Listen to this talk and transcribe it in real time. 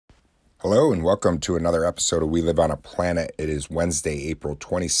Hello and welcome to another episode of We Live on a Planet. It is Wednesday, April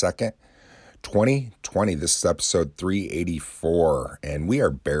 22nd, 2020. This is episode 384, and we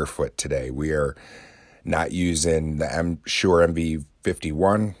are barefoot today. We are not using the Shure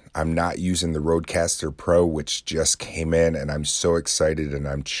MV51. I'm not using the Rodecaster Pro, which just came in, and I'm so excited and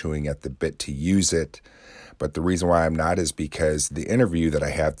I'm chewing at the bit to use it. But the reason why I'm not is because the interview that I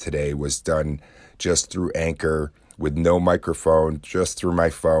have today was done just through Anchor with no microphone, just through my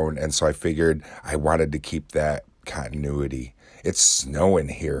phone. And so I figured I wanted to keep that continuity. It's snowing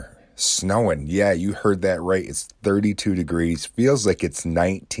here. Snowing. Yeah, you heard that right. It's 32 degrees. Feels like it's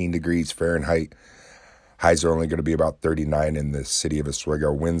 19 degrees Fahrenheit. Highs are only going to be about 39 in the city of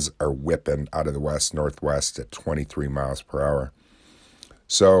Oswego. Winds are whipping out of the west-northwest at 23 miles per hour.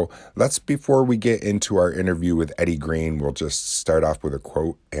 So before we get into our interview with Eddie Green, we'll just start off with a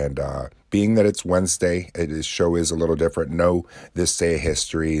quote. And being that it's Wednesday, his show is a little different. No This Day of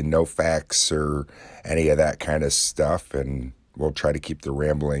History, no facts or any of that kind of stuff. And we'll try to keep the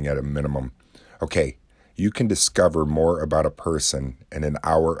rambling at a minimum. Okay, you can discover more about a person in an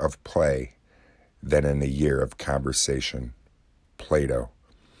hour of play than in a year of conversation. Plato.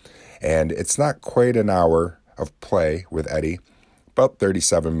 And it's not quite an hour of play with Eddie. About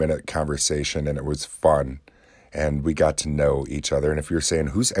 37-minute conversation, and it was fun, and we got to know each other. And if you're saying,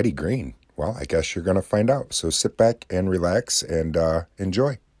 who's Eddie Green? Well, I guess you're going to find out. So sit back and relax and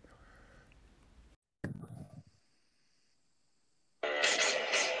enjoy.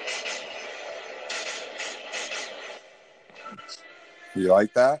 You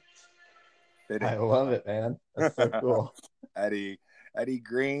like that? I love it, man. That's so cool. Eddie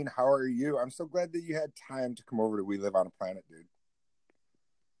Green, how are you? I'm so glad that you had time to come over to We Live on a Planet, dude.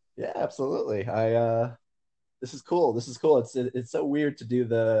 Yeah, absolutely. This is cool. This is cool. It's so weird to do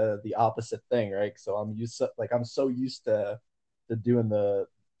the opposite thing, right? So I'm so used to doing the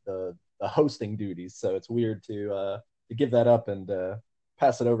hosting duties. So it's weird to give that up and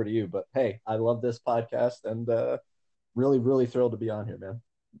pass it over to you. But hey, I love this podcast and really thrilled to be on here, man.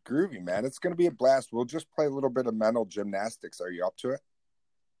 Groovy, man. It's going to be a blast. We'll just play a little bit of mental gymnastics. Are you up to it?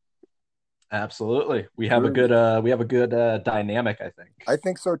 Absolutely. Groovy. We have a good dynamic, I think. I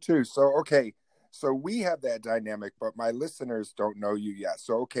think so too. So okay, so we have that dynamic, but my listeners don't know you yet.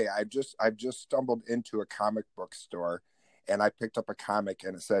 So okay, I've just stumbled into a comic book store, and I picked up a comic,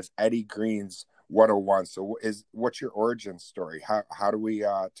 and it says Eddie Green's 101. So what's your origin story? How do we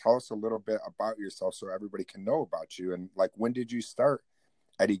tell us a little bit about yourself so everybody can know about you, and like when did you start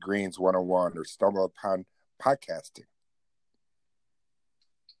Eddie Green's 101 or stumble upon podcasting?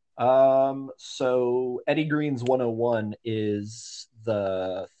 So Eddie Green's 101 is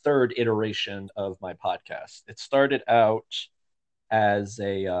the third iteration of my podcast. It started out as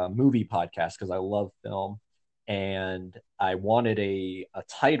a movie podcast because I love film and I wanted a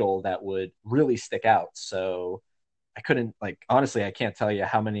title that would really stick out. So I couldn't like honestly, I can't tell you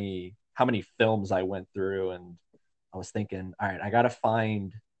how many films I went through and I was thinking, all right, I got to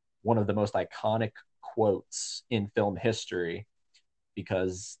find one of the most iconic quotes in film history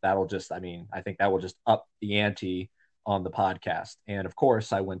because I think that will just up the ante on the podcast. And of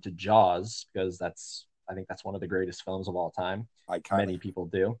course, I went to Jaws because I think that's one of the greatest films of all time. Iconic. Many people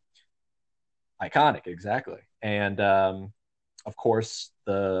do. Iconic, exactly. And of course,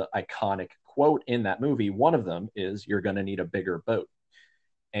 the iconic quote in that movie, one of them is, "You're going to need a bigger boat."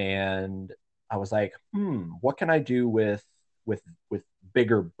 And I was like, what can I do with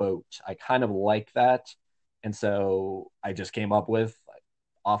bigger boat? I kind of like that. And so I just came up with,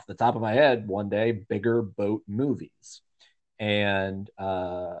 off the top of my head, one day, bigger boat movies. And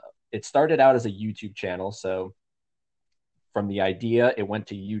it started out as a YouTube channel. So from the idea, it went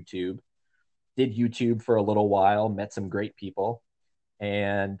to YouTube, did YouTube for a little while, met some great people.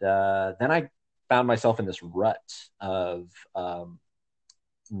 And then I found myself in this rut of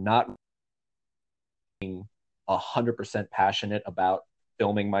not 100% passionate about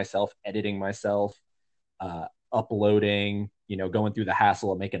filming myself, editing myself, uploading, going through the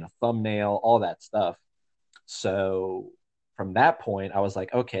hassle of making a thumbnail, all that stuff. So from that point, I was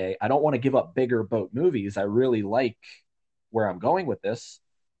like, okay, I don't want to give up bigger boat movies. I really like where I'm going with this.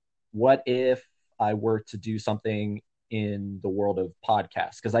 What if I were to do something in the world of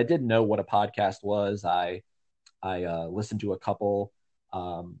podcasts? Because I didn't know what a podcast was. I listened to a couple,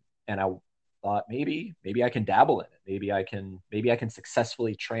 and I thought maybe I can dabble in it. Maybe I can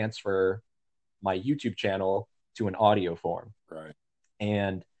successfully transfer my YouTube channel to an audio form. Right.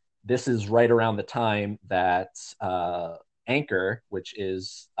 And this is right around the time that Anchor, which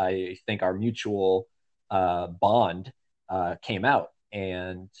is I think our mutual bond, came out,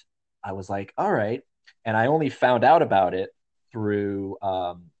 and I was like, all right. And I only found out about it through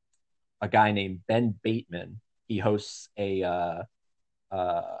a guy named Ben Bateman. He hosts a uh,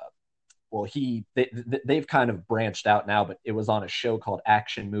 well, they've kind of branched out now, but it was on a show called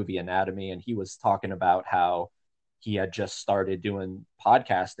Action Movie Anatomy, and he was talking about how he had just started doing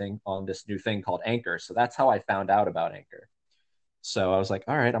podcasting on this new thing called Anchor. So that's how I found out about Anchor. So I was like,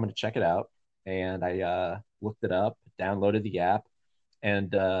 all right, I'm going to check it out, and I looked it up, downloaded the app,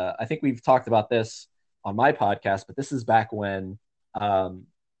 and I think we've talked about this on my podcast, but this is back when,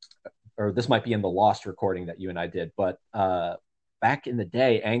 or this might be in the Lost recording that you and I did, but back in the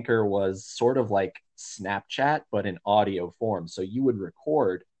day, Anchor was sort of like Snapchat, but in audio form. So you would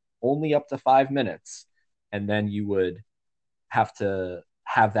record only up to 5 minutes, and then you would have to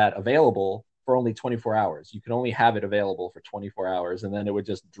have that available for only 24 hours. You could only have it available for 24 hours, and then it would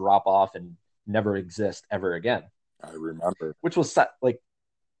just drop off and never exist ever again. I remember. Which was like,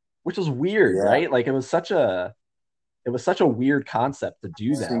 which was weird, Yeah. right? Like it was such a weird concept to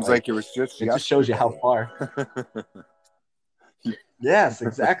do that. Seems like it was just it just shows you how far. Yes,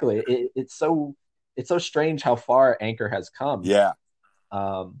 exactly. It's so strange how far Anchor has come. Yeah.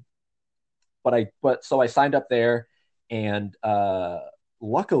 Um, but so I signed up there, and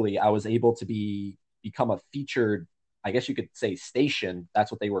luckily I was able to become a featured, I guess you could say, station.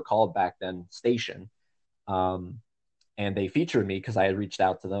 That's what they were called back then, station. Um, and they featured me because I had reached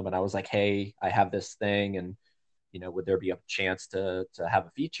out to them, and I was like, hey, I have this thing, and would there be a chance to have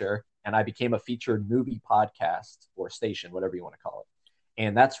a feature? And I became a featured movie podcast or station, whatever you want to call it.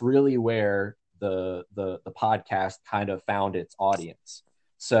 And that's really where the podcast kind of found its audience.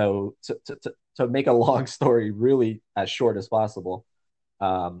 So to make a long story really as short as possible,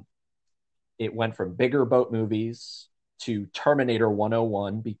 um, it went from bigger boat movies to Terminator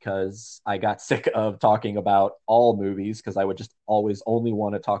 101 because I got sick of talking about all movies because I would just always only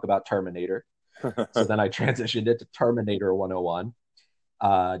want to talk about Terminator. So then I transitioned it to Terminator 101.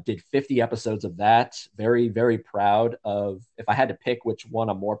 Did 50 episodes of that. Very, very proud of, if I had to pick which one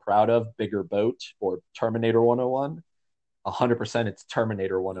I'm more proud of, Bigger Boat or Terminator 101, 100% it's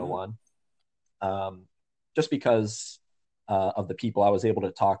Terminator 101. Just because of the people I was able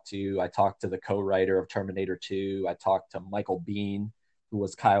to talk to. I talked to the co-writer of Terminator 2. I talked to Michael Biehn, who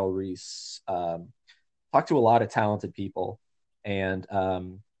was Kyle Reese. Talked to a lot of talented people. And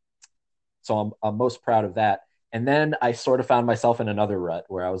so I'm most proud of that. And then I sort of found myself in another rut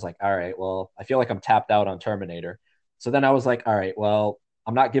where I was like, all right, well, I feel like I'm tapped out on Terminator. So then I was like, all right, well,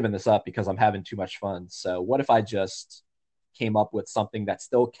 I'm not giving this up because I'm having too much fun. So what if I just came up with something that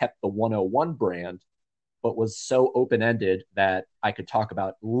still kept the 101 brand, but was so open ended that I could talk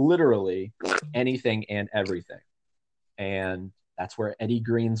about literally anything and everything. And that's where Eddie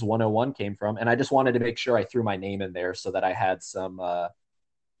Green's 101 came from. And I just wanted to make sure I threw my name in there so that I had some,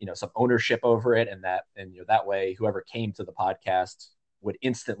 some ownership over it, and that way whoever came to the podcast would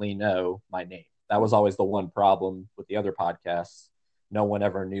instantly know my name. That was always the one problem with the other podcasts. No one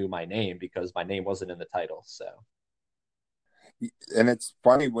ever knew my name because my name wasn't in the title. So, and it's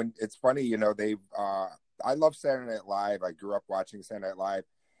funny, they've I love Saturday Night Live. I grew up watching Saturday Night Live,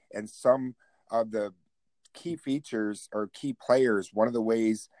 and some of the key features or key players, one of the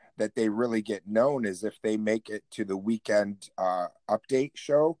ways that they really get known is if they make it to the weekend update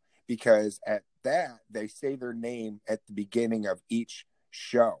show, because at that they say their name at the beginning of each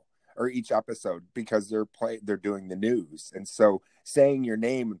show or each episode because they're doing the news, and so saying your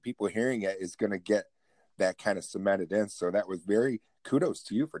name and people hearing it is going to get that kind of cemented in. So that was very kudos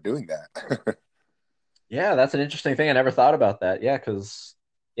to you for doing that. yeah, that's an interesting thing. I never thought about that. Yeah, because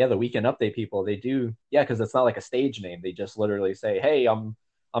the weekend update people, they do. Yeah, because it's not like a stage name. They just literally say, "Hey, I'm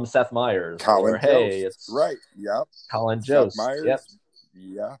Seth Meyers," Colin or "Hey, Jost. it's Right. Yep. Colin Seth Jost." Yep. Meyers.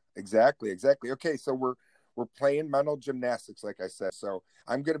 Yeah, exactly. Okay, so we're playing mental gymnastics, like I said. So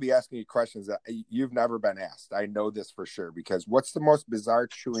I'm going to be asking you questions that you've never been asked. I know this for sure, because what's the most bizarre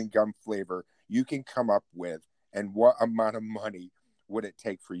chewing gum flavor you can come up with, and what amount of money would it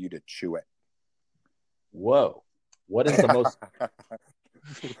take for you to chew it? Whoa. What is the most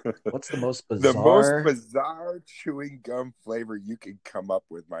what's the most The most bizarre? bizarre chewing gum flavor you can come up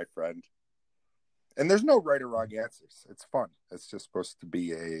with, my friend. And there's no right or wrong answers. It's fun. It's just supposed to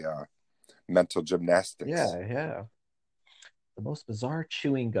be a mental gymnastics. Yeah. The most bizarre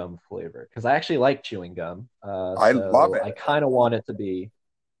chewing gum flavor, because I actually like chewing gum. I love So it. I kind of want it to be,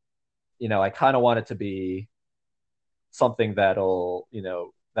 I kind of want it to be something that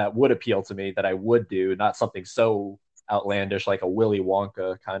would appeal to me, that I would do, not something so outlandish like a Willy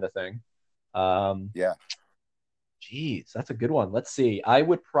Wonka kind of thing. Yeah. Geez, that's a good one. Let's see. I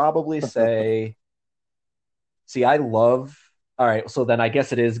would probably say, see, I love. All right, so then I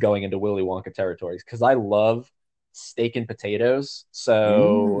guess it is going into Willy Wonka territories because I love steak and potatoes.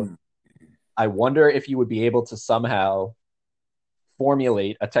 So I wonder if you would be able to somehow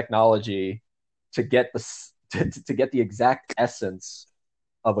formulate a technology to get to get the exact essence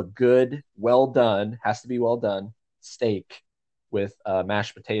of a good, well done, has to be well done steak with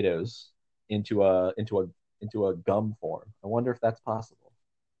mashed potatoes into a gum form. I wonder if that's possible.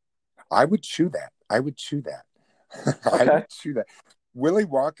 I would chew that. I would chew that. I Okay. would chew that. Willy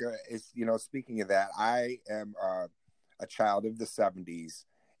Wonka is, speaking of that, I am a child of the 70s,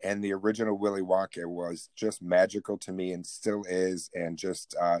 and the original Willy Wonka was just magical to me and still is. And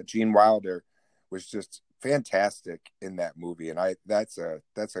just Gene Wilder was just fantastic in that movie. And that's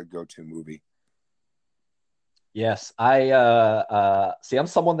a go-to movie. Yes, I see. I'm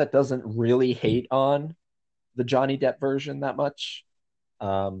someone that doesn't really hate on the Johnny Depp version that much,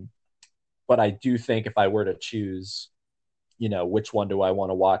 um, but I do think if I were to choose, which one do I want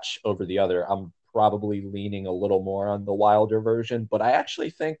to watch over the other, I'm probably leaning a little more on the Wilder version. But I actually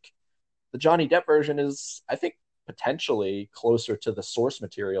think the Johnny Depp version is, I think, potentially closer to the source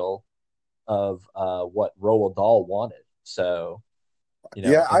material of what Roald Dahl wanted. So,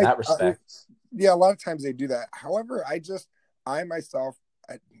 Yeah, in that respect, yeah, a lot of times they do that. However, I myself,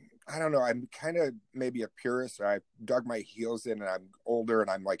 I don't know. I'm kind of maybe a purist. I dug my heels in, and I'm older, and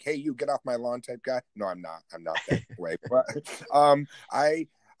I'm like, "Hey, you get off my lawn," type guy. No, I'm not. I'm not that way. But um, I,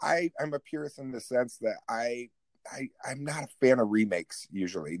 I'm a purist in the sense that I'm not a fan of remakes.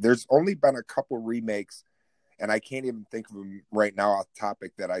 Usually, there's only been a couple remakes, and I can't even think of them right now off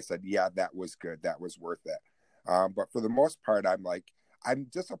topic that I said, "Yeah, that was good. That was worth it." But for the most part, I'm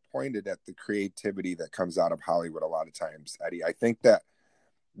disappointed at the creativity that comes out of Hollywood a lot of times, Eddie. I think that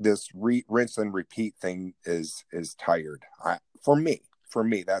this rinse and repeat thing is tired. For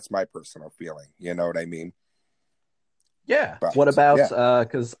me, that's my personal feeling. You know what I mean? yeah. But What about yeah,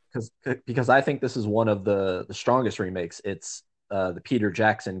 because I think this is one of the strongest remakes. It's the Peter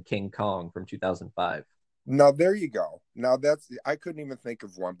Jackson King Kong from 2005. now there you go. Now that's I couldn't even think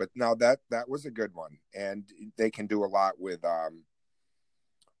of one, but now that was a good one, and they can do a lot with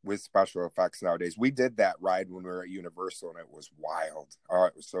special effects nowadays. We did that ride when we were at Universal, and it was wild. Oh,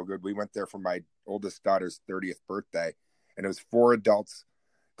 it was so good. We went there for my oldest daughter's 30th birthday, and it was four adults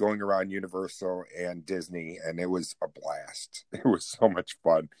going around Universal and Disney, and it was a blast. It was so much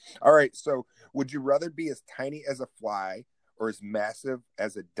fun. All right, so would you rather be as tiny as a fly or as massive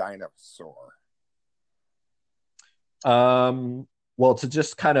as a dinosaur? Well, to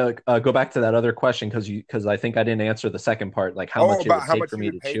just kind of go back to that other question because I think I didn't answer the second part, like how Oh, much it about would how take much for you me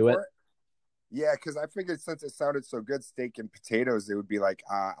would to pay chew it. for it? Yeah, because I figured since it sounded so good, steak and potatoes, it would be like,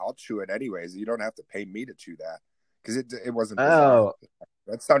 I'll chew it anyways. You don't have to pay me to chew that because it wasn't bizarre. Oh,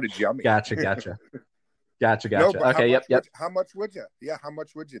 That sounded yummy. gotcha, gotcha, gotcha, No, gotcha. but Okay, yep, yep. how much would you? Yeah, how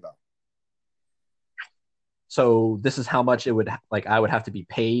much would you though? So this is how much it would like I would have to be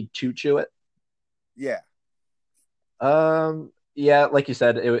paid to chew it. Yeah, Yeah, like you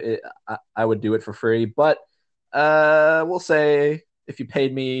said, I would do it for free, but we'll say if you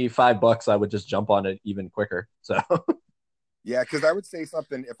paid me $5, I would just jump on it even quicker. So, yeah, because I would say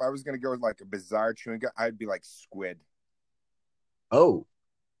something if I was gonna go with like a bizarre chewing gum, I'd be like squid, oh,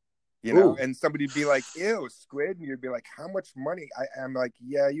 ooh, and somebody'd be like, "Ew, squid," and you'd be like, "How much money?" I'm like,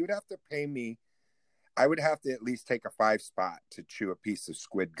 "Yeah, you'd have to pay me. I would have to at least take a five spot to chew a piece of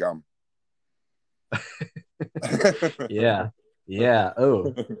squid gum." yeah, yeah.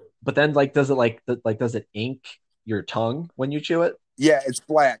 Oh, but then like, does it like does it ink your tongue when you chew it? Yeah, it's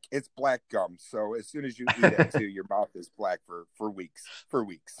black. It's black gum. So as soon as you eat it too, your mouth is black for weeks. For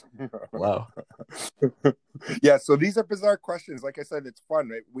weeks. Whoa. Yeah, so these are bizarre questions. Like I said, it's fun.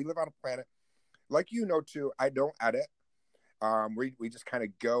 Right? We live on a planet. Like too, I don't edit. We just kind of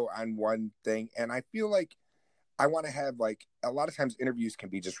go on one thing. And I feel like I want to have like a lot of times interviews can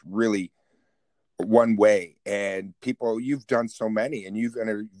be just really one way. And people, you've done so many and you've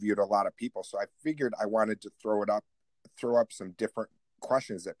interviewed a lot of people. So I figured I wanted to throw up some different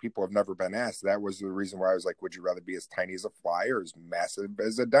questions that people have never been asked. That was the reason why I was like, would you rather be as tiny as a fly or as massive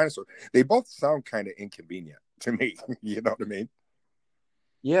as a dinosaur? They both sound kind of inconvenient to me. You know what I mean?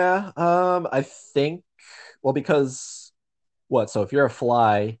 Yeah. I think because what? So if you're a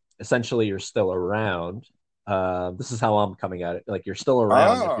fly, essentially you're still around. This is how I'm coming at it. Like you're still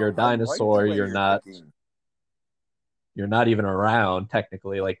around. If you're Oh, a I like the dinosaur, way you're thinking. you're not even around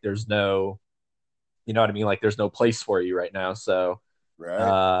technically. Like there's no, you know what I mean? Like there's no place for you right now. So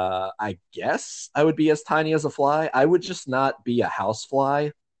Right? I guess I would be as tiny as a fly. I would just not be a house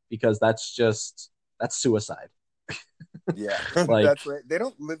fly because that's suicide. Yeah, Like, that's right. They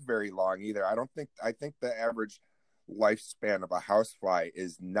don't live very long either. I think the average lifespan of a housefly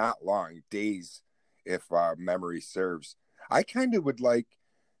is not long, days, if memory serves. I kind of would like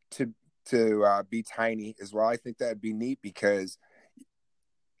to. to be tiny as well. I think that'd be neat because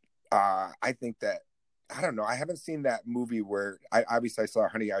I think that I don't know. I haven't seen that movie where I saw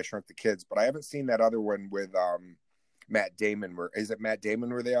Honey I Shrunk the Kids, but I haven't seen that other one with Matt Damon. Where is it Matt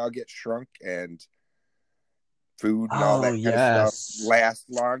Damon where they all get shrunk and food and all Oh, that kind of stuff yes. last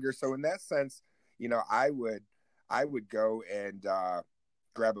longer? So in that sense, I would go and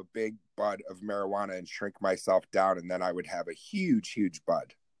grab a big bud of marijuana and shrink myself down, and then I would have a huge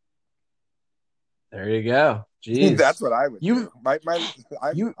bud. There you go. That's Jeez. what I would do. You My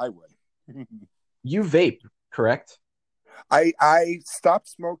you I would. you vape, correct? I stopped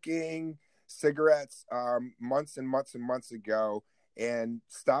smoking cigarettes months and months and months ago, and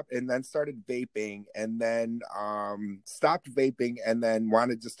stopped and then started vaping, and then stopped vaping, and then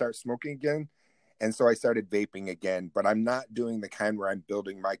wanted to start smoking again. And so I started vaping again, but I'm not doing the kind where I'm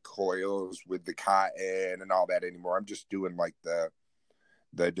building my coils with the cotton and all that anymore. I'm just doing like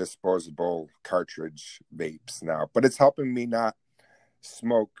the disposable cartridge vapes now. But it's helping me not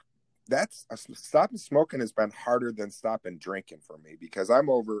smoke. That's stopping smoking has been harder than stopping drinking for me because I'm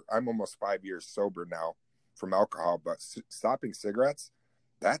almost 5 years sober now from alcohol, but stopping cigarettes,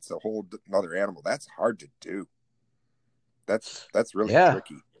 that's a whole another animal. That's hard to do. That's really Yeah.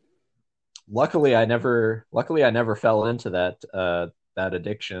 tricky. Luckily I never fell into that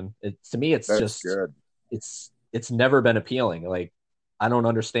addiction. To me it's That's just good. it's never been appealing. Like I don't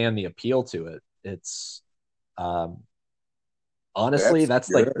understand the appeal to it. It's um honestly That's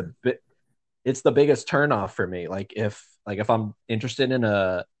that's like good. it's the biggest turnoff for me. Like if I'm interested in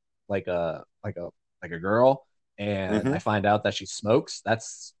a girl and I Mm-hmm. find out that she smokes,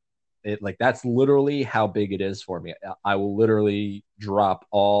 that's it. Like that's literally how big it is for me. I will literally drop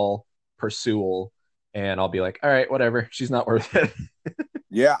all pursual and I'll be like, all right, whatever. She's not worth it.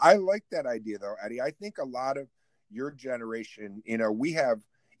 Yeah, I like that idea though, Eddie. I think a lot of your generation, we have,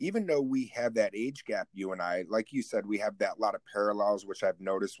 even though we have that age gap, you and I, like you said, we have that lot of parallels, which I've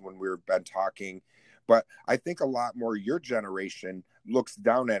noticed when we've been talking. But I think a lot more your generation looks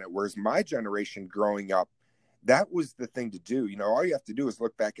down at it, whereas my generation growing up, that was the thing to do. All you have to do is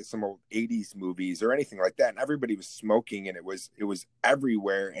look back at some old 80s movies or anything like that, and everybody was smoking and it was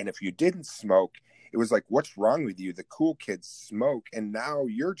everywhere. And if you didn't smoke, it was like, what's wrong with you? The cool kids smoke. And now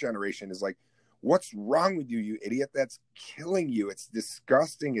your generation is like, what's wrong with you, you idiot? That's killing you. It's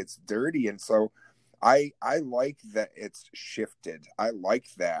disgusting. It's dirty. And so I like that it's shifted. I like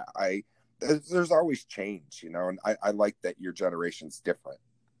that. There's always change, and I like that your generation's different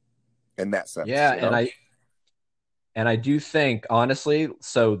in that sense, Yeah, and I do think honestly,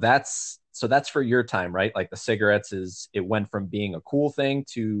 so that's for your time, right? Like the cigarettes is it went from being a cool thing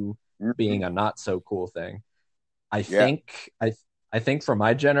to Mhm. being a not so cool thing. I Yeah. think I I think for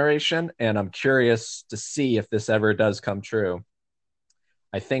my generation, and I'm curious to see if this ever does come true.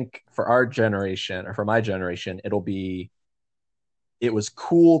 I think for our generation or for my generation, it was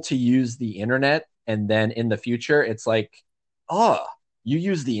cool to use the internet, and then in the future, it's like, oh, you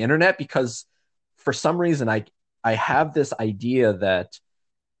use the internet because for some reason I have this idea that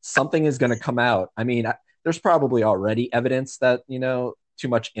something is going to come out. I mean, there's probably already evidence that too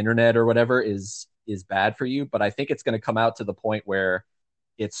much internet or whatever is bad for you, but I think it's going to come out to the point where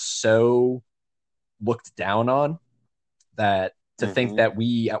it's so looked down on that to think Hmm. that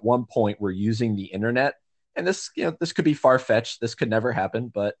we at one point were using the internet, and this could be far fetched, this could never happen,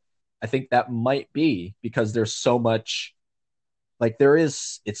 but I think that might be because there's so much, like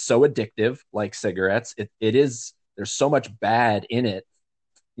it's so addictive, like cigarettes. It is, there's so much bad in it,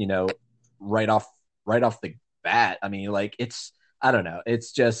 you know, right off right off the bat. I mean, like I don't know.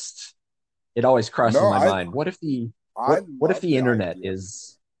 It's just it always crosses No, my I mind. I What if love the the internet idea.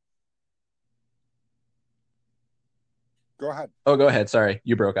 is? Go ahead. Oh, go ahead. Sorry,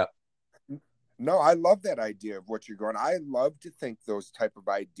 you broke up. No, I love that idea of what you're going. I love to think those type of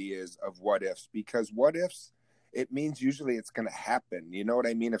ideas of what ifs, because what ifs, it means usually it's going to happen. You know what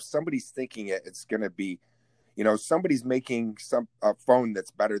I mean? If somebody's thinking it, it's going to be, somebody's making a phone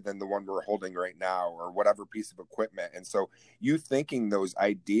that's better than the one we're holding right now, or whatever piece of equipment. And so you thinking those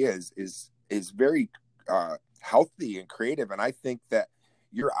ideas is very healthy and creative. And I think that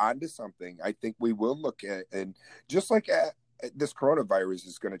you're onto something. I think we will look at, and just like this coronavirus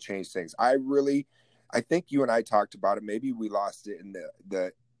is going to change things. I think you and I talked about it. Maybe we lost it in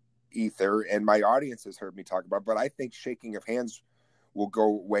the ether, and my audience has heard me talk about it, but I think shaking of hands will go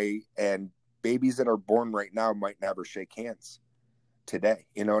away, and babies that are born right now might never shake hands today.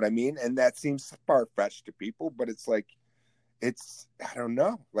 You know what I mean? And that seems far fetched to people, but it's like, I don't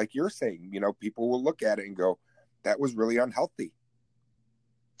know, like you're saying, people will look at it and go, that was really unhealthy.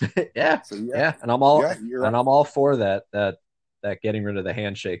 Yeah, So yeah, yeah, and yeah, you're I'm all for that getting rid of the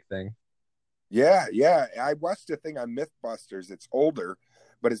handshake thing. Yeah, yeah. I watched a thing on MythBusters. It's older,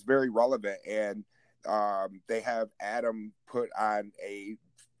 but it's very relevant. And they have Adam put on a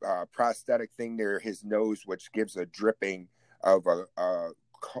prosthetic thing near his nose, which gives a dripping of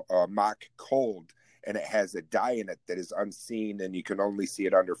a mock cold. And it has a dye in it that is unseen, and you can only see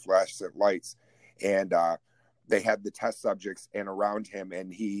it under fluorescent lights. And they had the test subjects and around him,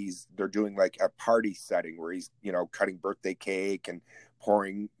 and they're doing like a party setting where he's cutting birthday cake and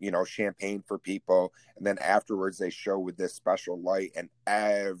pouring champagne for people, and then afterwards they show with this special light and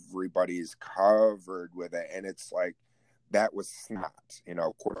everybody's covered with it, and it's like that was snot,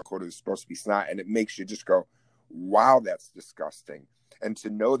 quote unquote. It was supposed to be snot, and it makes you just go, wow, that's disgusting. And to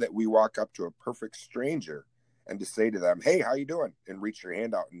know that we walk up to a perfect stranger and to say to them, hey, how you doing, and reach your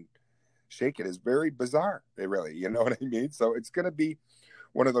hand out and shake it is very bizarre. They really, you know what I mean? So it's going to be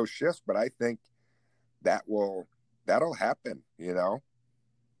one of those shifts, but I think that'll happen.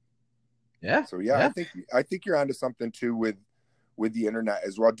 Yeah, So yeah, yeah. I think you're onto something too with the internet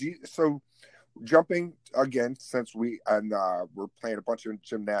as well. So jumping again, since we're playing a bunch of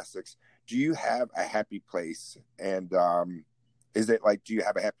gymnastics, do you have a happy place? And is it like, do you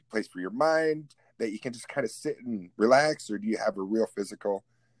have a happy place for your mind that you can just kind of sit and relax, or do you have a real physical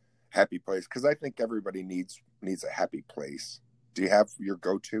happy place? Because I think everybody needs a happy place. Do you have your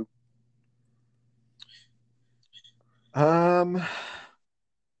go-to? Um,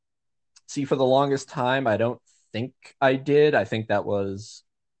 See, for the longest time, I don't think I did.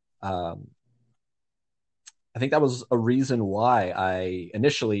 Um, I think that was a reason why I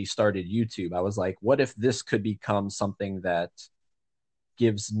initially started YouTube. I was like, what if this could become something that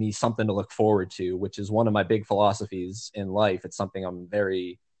gives me something to look forward to, which is one of my big philosophies in life. It's something I'm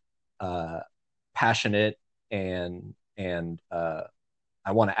very uh, passionate and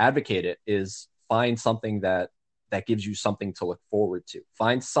I want to advocate it. Is find something that gives you something to look forward to.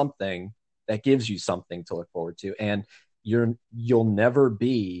 Find something that gives you something to look forward to, and you'll never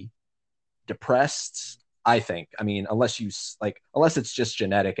be depressed. I think. I mean, unless it's just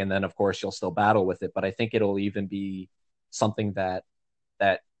genetic, and then of course you'll still battle with it. But I think it'll even be something that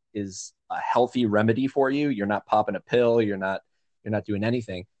is a healthy remedy for you. You're not popping a pill. You're not doing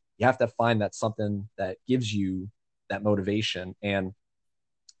anything. You have to find that something that gives you that motivation. And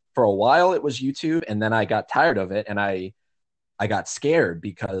for a while it was YouTube, and then I got tired of it, and I got scared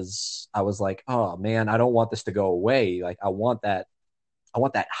because I was like, oh man, I don't want this to go away. Like I want that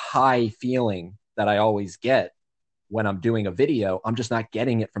high feeling that I always get when I'm doing a video. I'm just not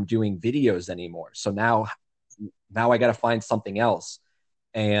getting it from doing videos anymore. So now I got to find something else.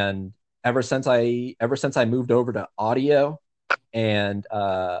 And ever since I moved over to audio and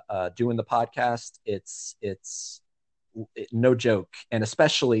doing the podcast, no joke. And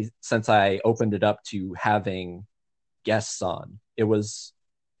especially since I opened it up to having guests on, it was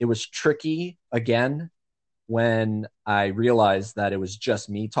tricky again when I realized that it was just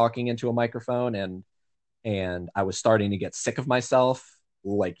me talking into a microphone, and I was starting to get sick of myself,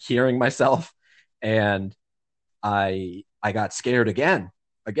 like hearing myself, and I got scared again.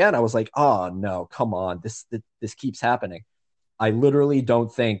 Again, I was like, "Oh no, come on. This keeps happening." I literally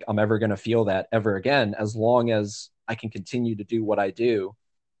don't think I'm ever going to feel that ever again, as long as I can continue to do what I do,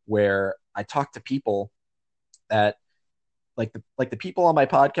 where I talk to people that, like the people on my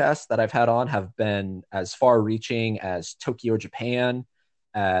podcast that I've had on have been as far reaching as Tokyo, Japan,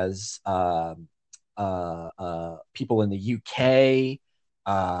 as people in the UK.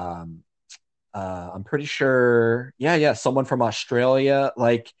 Um, I'm pretty sure, yeah, someone from Australia.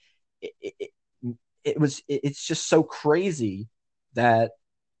 Like it, it, it's just so crazy that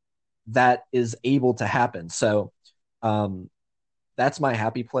that is able to happen. So, um, that's my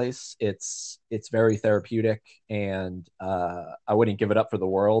happy place. It's very therapeutic, and I wouldn't give it up for the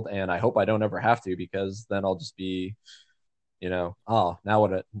world. And I hope I don't ever have to, because then I'll just be, oh, now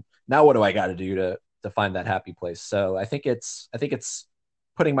what do I got to do to find that happy place? So I think it's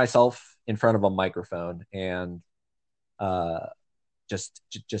putting myself in front of a microphone and uh,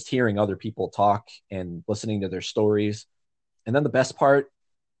 just hearing other people talk and listening to their stories. And then the best part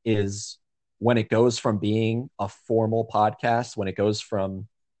is when it goes from being a formal podcast, when it goes from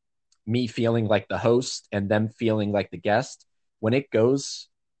me feeling like the host and them feeling like the guest, when it goes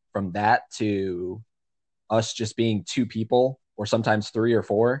from that to us just being two people, or sometimes three or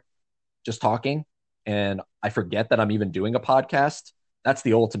four, just talking, and I forget that I'm even doing a podcast, that's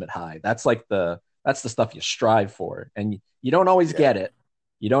the ultimate high. That's the stuff you strive for. And you don't always Yeah, get it.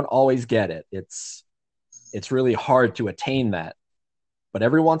 You don't always get it. It's really hard to attain that, but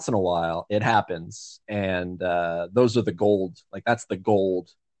every once in a while it happens, and those are the gold. Like, that's the gold.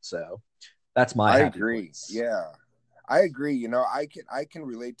 So that's my I happy agree. place. Yeah, I agree. You know, I can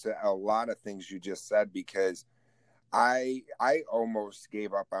relate to a lot of things you just said because I almost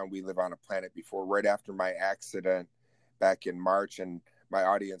gave up on We Live on a Planet before, right after my accident back in March, and my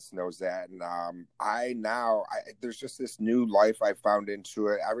audience knows that. And there's just this new life I found into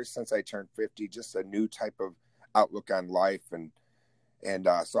it ever since I turned 50. Just a new type of outlook on life, and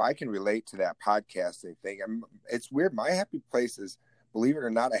so I can relate to that podcasting thing. And it's weird. My happy place is, believe it or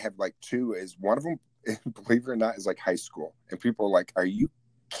not, I have like two. Is one of them, believe it or not, is like high school, and people are like, "Are you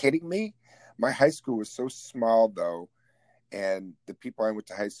kidding me?" My high school was so small though, and the people I went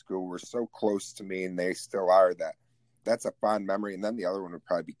to high school were so close to me, and they still are. That's a fond memory. And then the other one would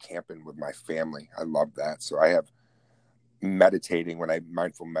probably be camping with my family. I love that. So I have meditating, when I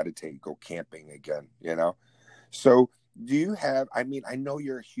mindful meditate, go camping again, you know? So do you have, I mean, I know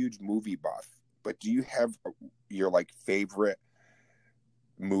you're a huge movie buff, but do you have your like favorite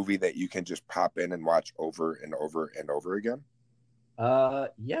movie that you can just pop in and watch over and over and over again?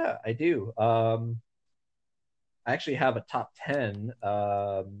 Yeah, I do. I actually have a top 10,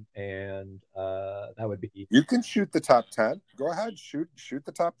 and that would be You can shoot the top 10. Go ahead, shoot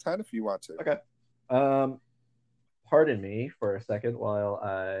the top 10 if you want to. okay. Um, Pardon me for a second while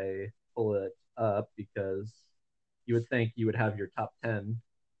I pull it up, because you would think you would have your top 10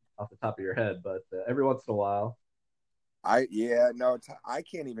 off the top of your head, but every once in a while. I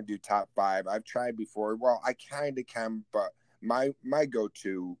can't even do top 5. I've tried before. Well, I kind of can, but my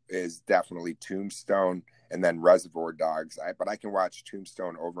go-to is definitely Tombstone and then Reservoir Dogs. But I can watch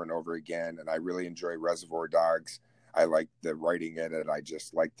Tombstone over and over again, and I really enjoy Reservoir Dogs. I like the writing in it. I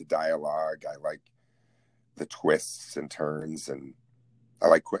just like the dialogue. I like the twists and turns, and I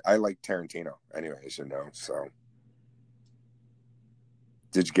like Tarantino. Anyways, you know. So,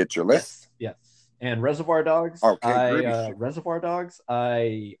 did you get your list? Yes, yes. And Reservoir Dogs, Okay, great.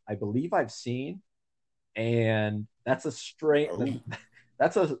 I believe I've seen, and that's a straight Oh,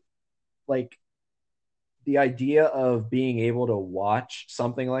 that's a like the idea of being able to watch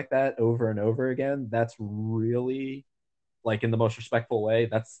something like that over and over again, that's really, like, in the most respectful way,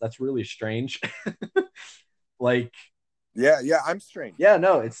 that's really strange. Like, yeah, yeah. I'm strange. yeah,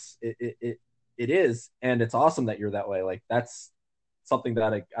 no, it is, and it's awesome that you're that way. Like, that's something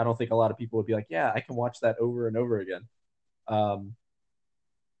that I don't think a lot of people would be like, yeah, I can watch that over and over again. um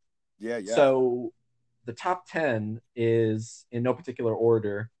Yeah, yeah. so the top 10 is in no particular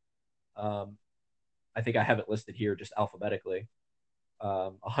order. um I think I have it listed here just alphabetically.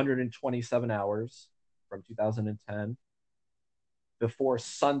 127 Hours from 2010, Before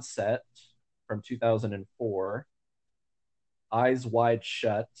Sunset from 2004, Eyes Wide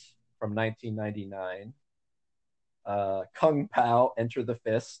Shut from 1999, Kung Pao Enter the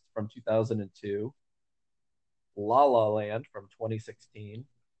Fist from 2002, La La Land from 2016,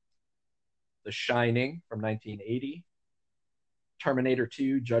 The Shining from 1980, Terminator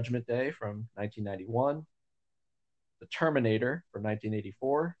 2 Judgment Day from 1991, The Terminator from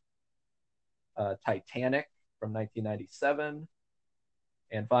 1984, Titanic from 1997,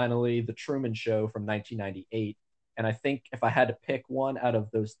 and finally The Truman Show from 1998. And I think if I had to pick one out of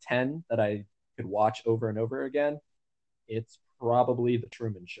those 10 that I could watch over and over again, it's probably The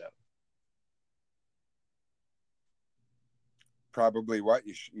Truman Show. Probably what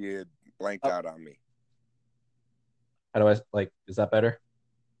you blanked Oh, out on me. how do I, like, is that better?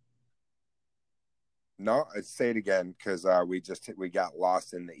 No, say it again because we got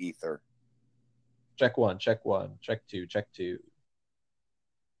lost in the ether. Check one, check one, check two, check two.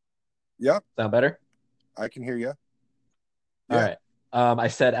 Yep, Sound better? I can hear you. All Yeah, right. I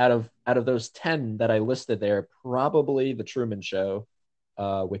said out of those 10 that I listed there, probably The Truman Show,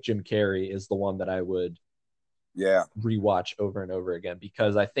 with Jim Carrey, is the one that I would yeah. rewatch over and over again,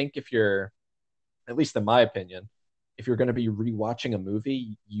 because I think if you're, at least in my opinion, if you're going to be rewatching a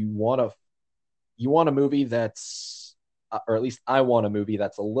movie, you want a movie that's, or at least I want a movie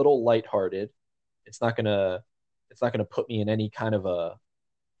that's a little lighthearted. It's not gonna it's not gonna put me in any kind of a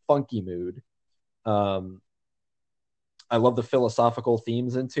funky mood. Um, I love the philosophical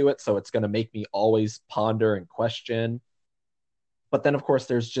themes into it, so it's gonna make me always ponder and question. But then, of course,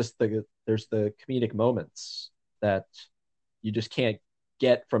 there's the comedic moments that you just can't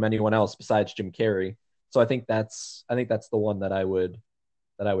get from anyone else besides Jim Carrey. So I think that's the one that I would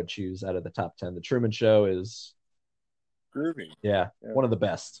choose out of the top 10. The Truman Show is, Groovy. yeah, Yeah. one of the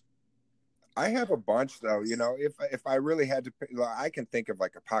best. I have a bunch though. You know, if I really had to pick, I can think of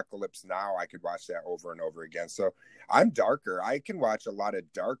like Apocalypse Now. I could watch that over and over again. So I'm darker. I can watch a lot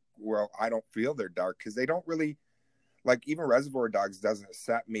of dark. Well, I don't feel they're dark because they don't really, like, even Reservoir Dogs doesn't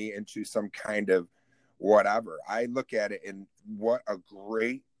set me into some kind of whatever. I look at it and what a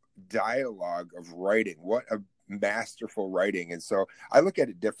great dialogue of writing. What a masterful writing. And so I look at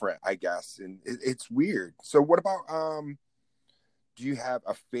it different, I guess, and it's weird. So what about do you have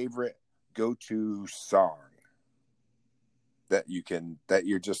a favorite go-to song that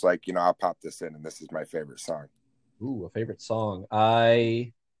you're just like, I'll pop this in and this is my favorite song? Ooh, a favorite song.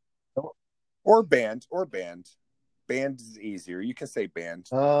 I don't Or band. Band is easier. You can say band.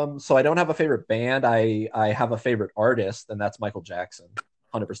 so I don't have a favorite band. I have a favorite artist, and that's Michael Jackson.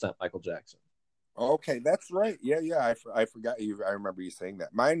 100% Michael Jackson. Okay, that's right. Yeah. I forgot you. I remember you saying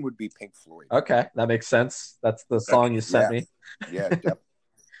that. Mine would be Pink Floyd. Okay, that makes sense. That's the I song mean, you sent yeah, me. yeah.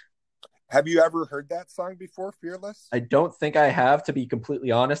 Have you ever heard that song before, Fearless? I don't think I have, to be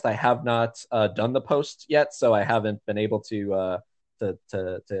completely honest. I have not done the post yet, so I haven't been able to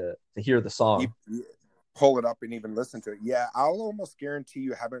hear the song. You pull it up and even listen to it. Yeah, I'll almost guarantee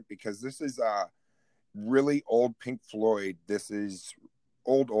you haven't because this is really old Pink Floyd. This is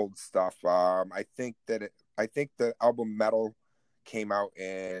old stuff. I think the album Metal came out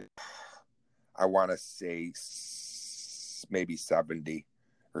in I want to say maybe 70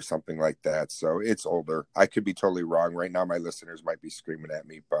 or something like that. So it's older. I could be totally wrong. Right now my listeners might be screaming at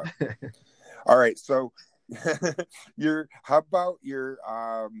me, but all right. So how about your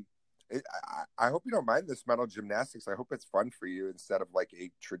I hope you don't mind this mental gymnastics. I hope it's fun for you instead of like a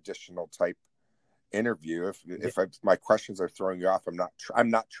traditional type interview. My questions are throwing you off, I'm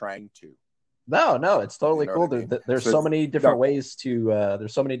not trying to. No, no, it's You totally know what cool. I mean? There's So so many different no, ways to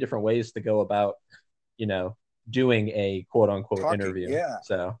there's so many different ways to go about, you know, doing a quote unquote talking. interview. Yeah,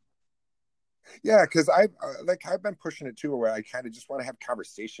 So yeah. Because I've been pushing it too, where I kind of just want to have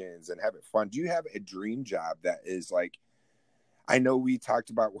conversations and have it fun. Do you have a dream job that is like? I know we talked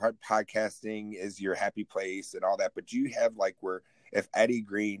about what podcasting is your happy place and all that, but do you have like where if Eddie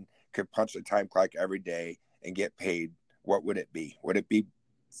Green could punch the time clock every day and get paid, what would it be? Would it be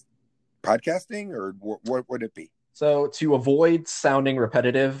podcasting or what would it be? so to avoid sounding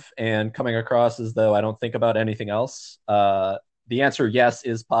repetitive and coming across as though I don't think about anything else, the answer yes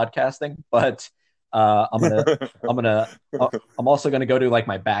is podcasting, but uh, I'm gonna I'm gonna I'm also gonna go to like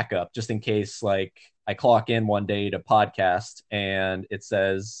my backup just in case like I clock in one day to podcast and it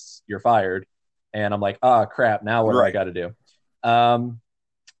says you're fired, and I'm like, ah, crap, now what do I Right. got to do? Um,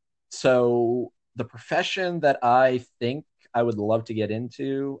 so the profession that I think I would love to get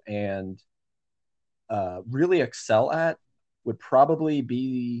into and really excel at would probably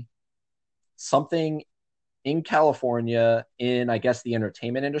be something in California in, I guess, the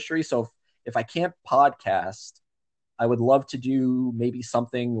entertainment industry. So if I can't podcast, I would love to do maybe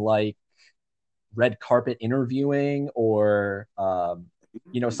something like red carpet interviewing or,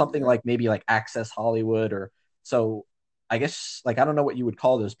 something Yeah. like maybe like Access Hollywood or so. I guess like I don't know what you would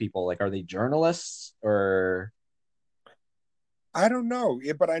call those people. Like, are they journalists or? I don't know,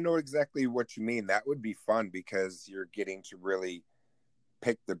 but I know exactly what you mean. That would be fun because you're getting to really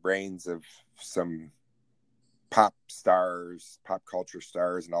pick the brains of some pop stars, pop culture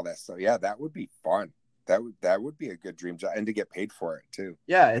stars, and all that stuff. Yeah, that would be fun. That would be a good dream job, and to get paid for it too.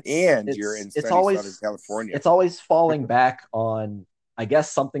 Yeah, And you're in sunny Southern California. it's always falling back on, I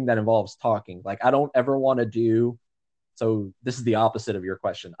guess, something that involves talking. Like I don't ever want to do, so this is the opposite of your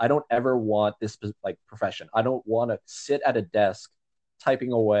question. I don't ever want this like profession. I don't want to sit at a desk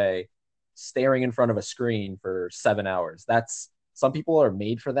typing away, staring in front of a screen for 7 hours. That's some people are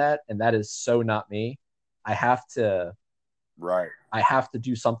made for that, and that is so not me. I have to Right. I have to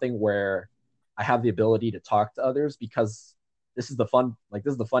do something where I have the ability to talk to others because this is the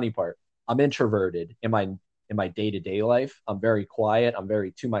funny part. I'm introverted in my day-to-day life. I'm very quiet, I'm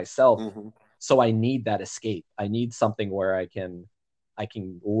very to myself. Mm-hmm. So I need that escape. I need something where I can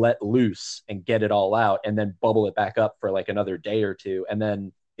let loose and get it all out and then bubble it back up for like another day or two and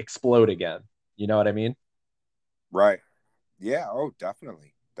then explode again. You know what I mean? Right. Yeah. Oh,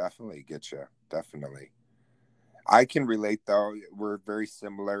 definitely get you. Definitely. I can relate though. We're very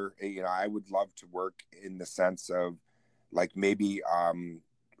similar. I would love to work in the sense of like maybe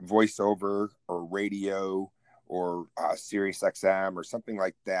voiceover or radio or Sirius XM or something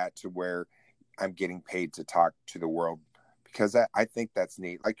like that to where I'm getting paid to talk to the world because I think that's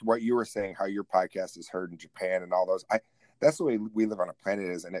neat. Like what you were saying, how your podcast is heard in Japan and all those. That's the way we live on a planet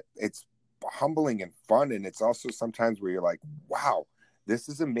is, and it's humbling and fun, and it's also sometimes where you're like, wow, this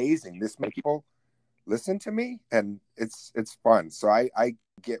is amazing. This many people listen to me, and it's fun. So I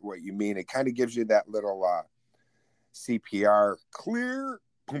get what you mean. It kind of gives you that little CPR clear,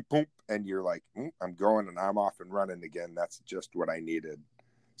 boom, boom, and you're like, I'm going and I'm off and running again. That's just what I needed.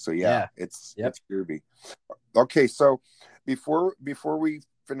 So yeah, Yeah. it's Yep. groovy. Okay, so before we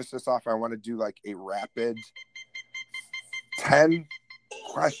finish this off, I want to do like a rapid 10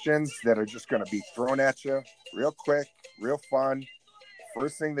 questions that are just going to be thrown at you real quick, real fun.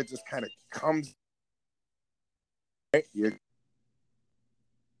 First thing that just kind of comes. Right, do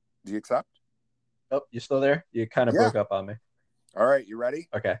you accept? Oh, you still there? You kind of broke up on me. All right, you ready?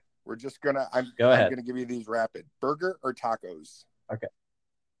 Okay. We're just gonna. I'm Go ahead. I'm gonna give you these rapid. Burger or tacos? Okay.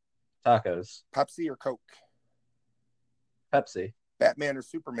 Tacos. Pepsi or Coke? Pepsi. Batman or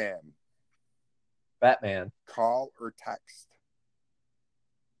Superman? Batman. Call or text?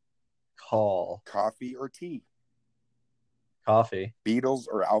 Call. Coffee or tea? Coffee. Beatles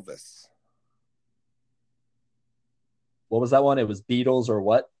or Elvis? What was that one? It was Beatles or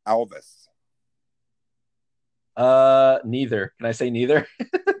what? Elvis. Neither. Can I say neither?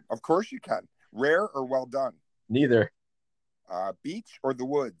 Of course you can. Rare or well done? Neither. Beach or the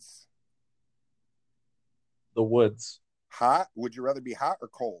woods? The woods. Hot? Would you rather be hot or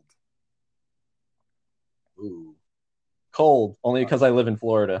cold? Ooh. Cold, only because I live in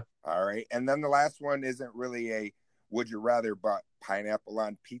Florida. All right. And then the last one isn't really a would you rather, but pineapple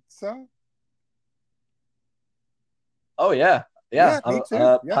on pizza? Oh, yeah. Yeah. Me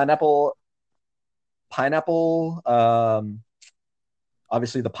too. Pineapple.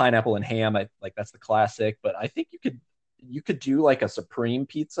 Obviously the pineapple and ham, I like that's the classic, but I think you could do like a supreme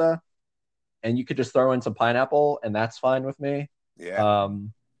pizza and you could just throw in some pineapple and that's fine with me. Yeah.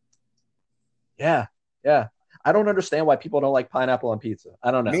 Yeah. I don't understand why people don't like pineapple on pizza.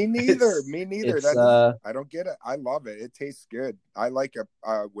 I don't know. Me neither. I don't get it. I love it. It tastes good. I like it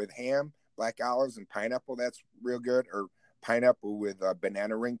with ham, black olives, and pineapple. That's real good. Or pineapple with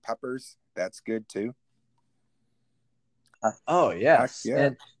banana ring peppers. That's good too. Oh yes.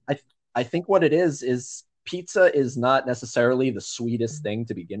 Yeah. And I think what it is pizza is not necessarily the sweetest thing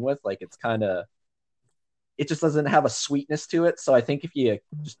to begin with. Like it just doesn't have a sweetness to it. So I think if you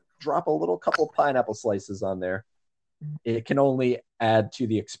just drop a little couple pineapple slices on there, it can only add to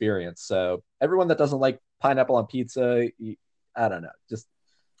the experience. So everyone that doesn't like pineapple on pizza, I don't know, just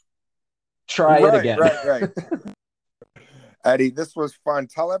try it again. Right. Eddie, this was fun.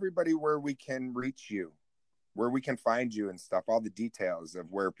 Tell everybody where we can reach you, where we can find you and stuff, all the details of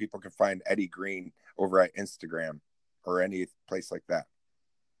where people can find Eddie Green over at Instagram or any place like that.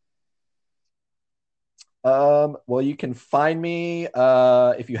 Well, you can find me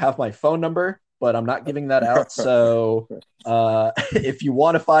if you have my phone number, but I'm not giving that out. So if you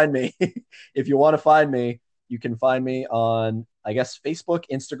want to find me, you can find me on, I guess, Facebook,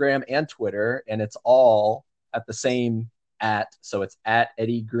 Instagram, and Twitter, and it's all at the same @. So it's at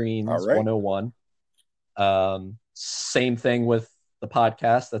Eddie Greens 101. Same thing with the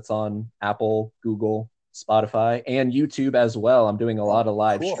podcast that's on Apple, Google, Spotify, and YouTube as well. I'm doing a lot of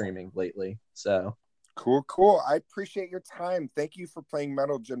live streaming lately. So cool. I appreciate your time. Thank you for playing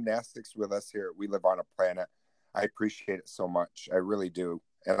mental gymnastics with us here at We Live on a Planet. I appreciate it so much. I really do.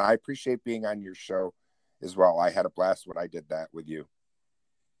 And I appreciate being on your show as well. I had a blast when I did that with you.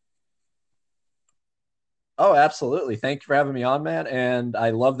 Oh, absolutely. Thank you for having me on, man. And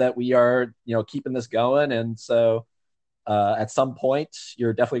I love that we are, keeping this going. And so at some point,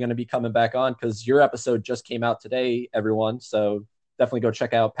 you're definitely going to be coming back on because your episode just came out today, everyone. So definitely go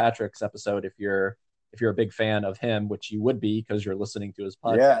check out Patrick's episode if you're a big fan of him, which you would be because you're listening to his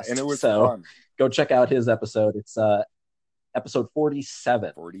podcast. Yeah, and it was fun. Go check out his episode. It's episode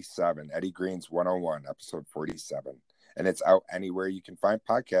 47. 47, Eddie Green's 101, episode 47. And it's out anywhere you can find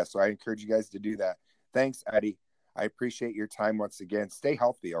podcasts. So I encourage you guys to do that. Thanks, Eddie. I appreciate your time once again. Stay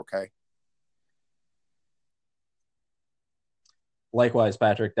healthy, okay? Likewise,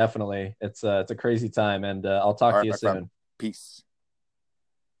 Patrick. Definitely. It's a crazy time, and I'll talk to you soon. Peace.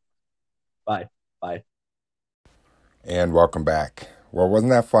 Bye. And welcome back. Well, wasn't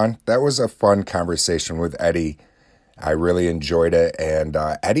that fun? That was a fun conversation with Eddie. I really enjoyed it. And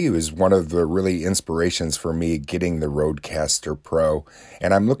Eddie was one of the really inspirations for me getting the Rodecaster Pro.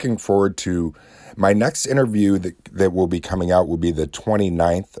 And I'm looking forward to my next interview that will be coming out will be the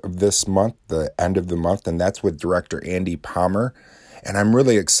 29th of this month, the end of the month. And that's with director Andy Palmer. And I'm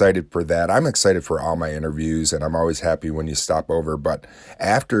really excited for that. I'm excited for all my interviews, and I'm always happy when you stop over. But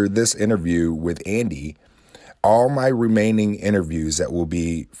after this interview with Andy, all my remaining interviews that will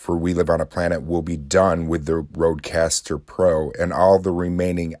be for We Live on a Planet will be done with the Rodecaster Pro, and all the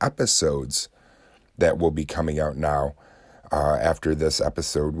remaining episodes that will be coming out now after this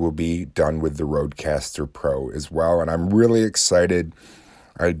episode will be done with the Rodecaster Pro as well. And I'm really excited.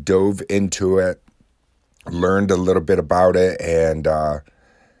 I dove into it, learned a little bit about it, and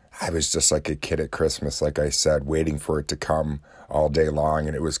I was just like a kid at Christmas, like I said, waiting for it to come all day long.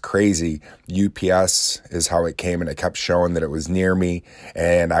 And it was crazy. UPS is how it came, and it kept showing that it was near me.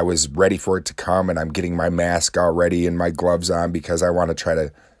 And I was ready for it to come, and I'm getting my mask all ready and my gloves on because I want to try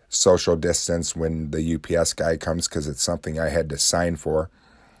to social distance when the UPS guy comes because it's something I had to sign for.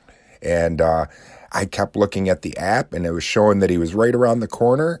 And I kept looking at the app, and it was showing that he was right around the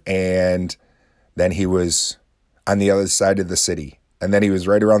corner, and then he was on the other side of the city. And then he was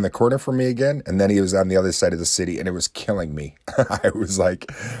right around the corner from me again, and then he was on the other side of the city, and it was killing me. I was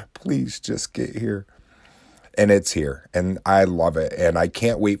like, please just get here. And it's here, and I love it. And I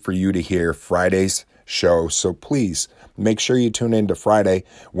can't wait for you to hear Friday's show. So please make sure you tune in to Friday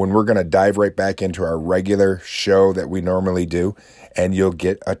when we're going to dive right back into our regular show that we normally do, and you'll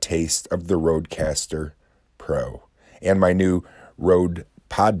get a taste of the Rodecaster Pro and my new Rode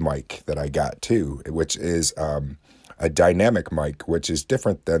Pod mic that I got too, which is a dynamic mic, which is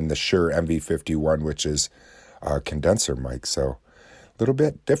different than the Shure MV51, which is a condenser mic. So a little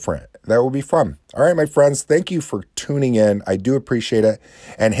bit different. That will be fun. All right, my friends, thank you for tuning in. I do appreciate it.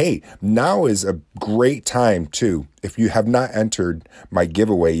 And hey, now is a great time too. If you have not entered my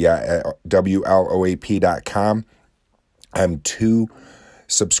giveaway yet at WLOAP.com, I'm 2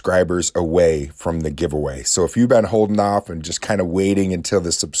 subscribers away from the giveaway. So if you've been holding off and just kind of waiting until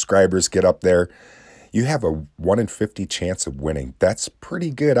the subscribers get up there, you have a 1 in 50 chance of winning. That's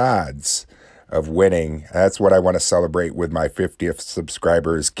pretty good odds of winning. That's what I want to celebrate with my 50th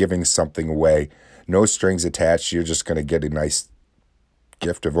subscribers, giving something away. No strings attached. You're just going to get a nice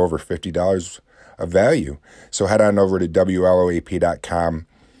gift of over $50 of value. So head on over to WLOAP.com,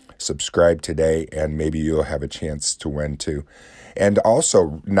 subscribe today, and maybe you'll have a chance to win too. And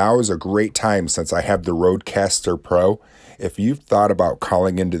also, now is a great time since I have the Rodecaster Pro. If you've thought about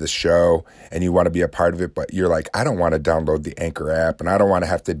calling into the show and you want to be a part of it, but you're like, I don't want to download the Anchor app and I don't want to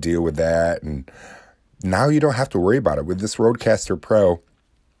have to deal with that. And now you don't have to worry about it. With this Rodecaster Pro,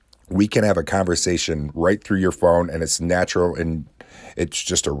 we can have a conversation right through your phone, and it's natural, and it's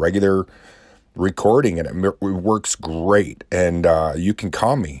just a regular recording, and it works great. And you can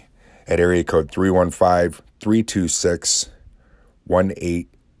call me at area code 315-326-1882,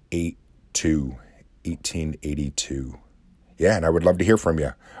 1882. Yeah, and I would love to hear from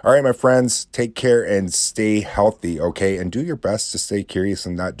you. All right, my friends, take care and stay healthy, okay? And do your best to stay curious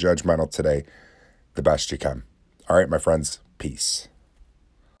and not judgmental today the best you can. All right, my friends, peace.